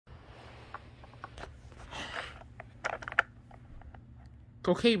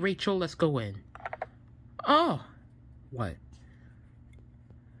Okay, Rachel, let's go in. Oh, what?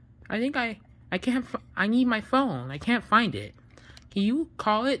 I think I can't. I need my phone. I can't find it. Can you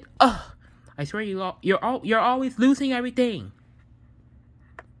call it? Ugh! I swear you're always losing everything.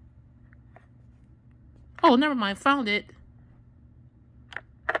 Oh, never mind. Found it.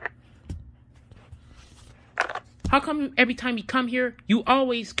 How come every time you come here, you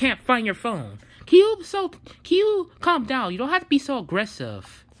always can't find your phone? Can you calm down? You don't have to be so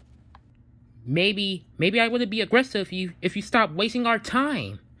aggressive. Maybe I wouldn't be aggressive if you stop wasting our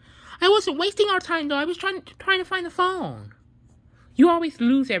time. I wasn't wasting our time though. I was trying to find the phone. You always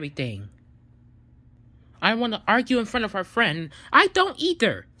lose everything. I want to argue in front of our friend. I don't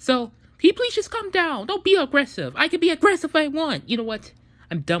either. So, can you please just calm down? Don't be aggressive. I can be aggressive if I want. You know what?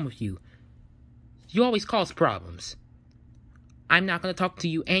 I'm done with you. You always cause problems. I'm not going to talk to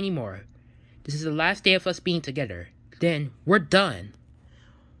you anymore. This is the last day of us being together. Then, we're done.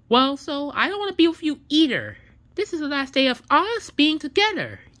 Well, so, I don't want to be with you either. This is the last day of us being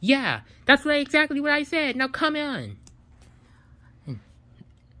together. Yeah, that's exactly what I said. Now come on.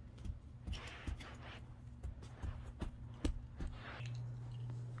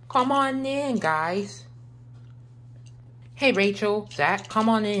 Come on in, guys. Hey, Rachel, Zach, come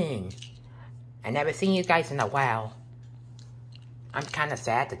on in. I never seen you guys in a while. I'm kind of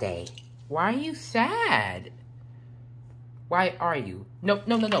sad today. Why are you sad? Why are you? No.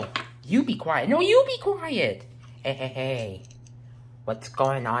 You be quiet. No, you be quiet. Hey. What's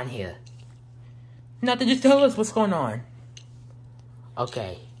going on here? Nothing, just tell us what's going on.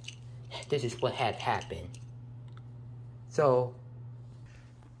 Okay. This is what had happened. So,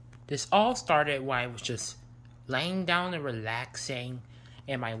 this all started while I was just laying down and relaxing,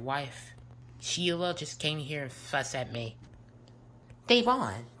 and my wife, Sheila, just came here and fussed at me.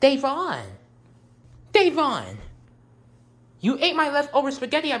 Davon! You ate my leftover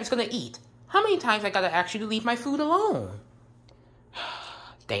spaghetti I was gonna eat. How many times I gotta ask you to leave my food alone?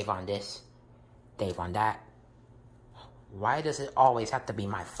 Davon this, Davon that. Why does it always have to be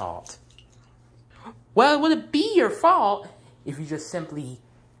my fault? Well, it wouldn't be your fault if you just simply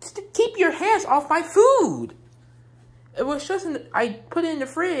keep your hands off my food. It was just, I put it in the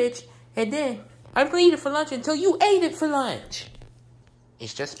fridge, and then I was gonna eat it for lunch until you ate it for lunch.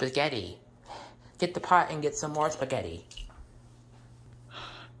 It's just spaghetti. Get the pot and get some more spaghetti.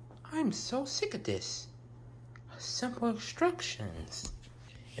 I'm so sick of this. Simple instructions.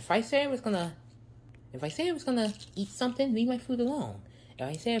 If I say I was gonna eat something, leave my food alone. If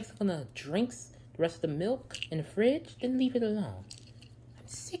I say I was gonna drink the rest of the milk in the fridge, then leave it alone. I'm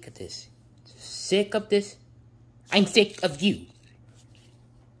sick of this. I'm sick of you.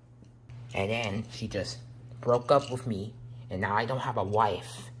 And then she just broke up with me, and now I don't have a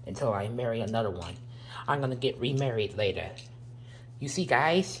wife until I marry another one. I'm gonna get remarried later. You see,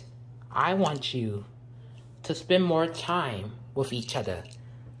 guys, I want you to spend more time with each other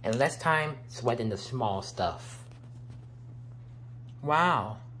and less time sweating the small stuff.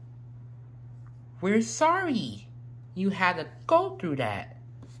 Wow. We're sorry you had to go through that,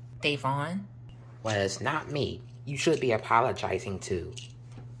 Davon. Well, it's not me. You should be apologizing too.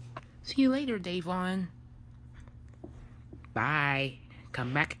 See you later, Davon. Bye.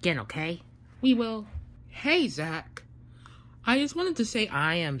 Come back again, okay? We will. Hey, Zach. I just wanted to say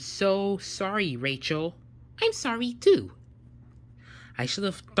I am so sorry, Rachel. I'm sorry too. I should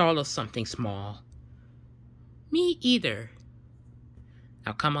have thought of something small. Me either.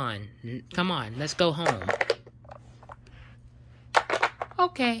 Now come on, let's go home.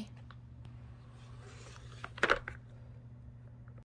 Okay.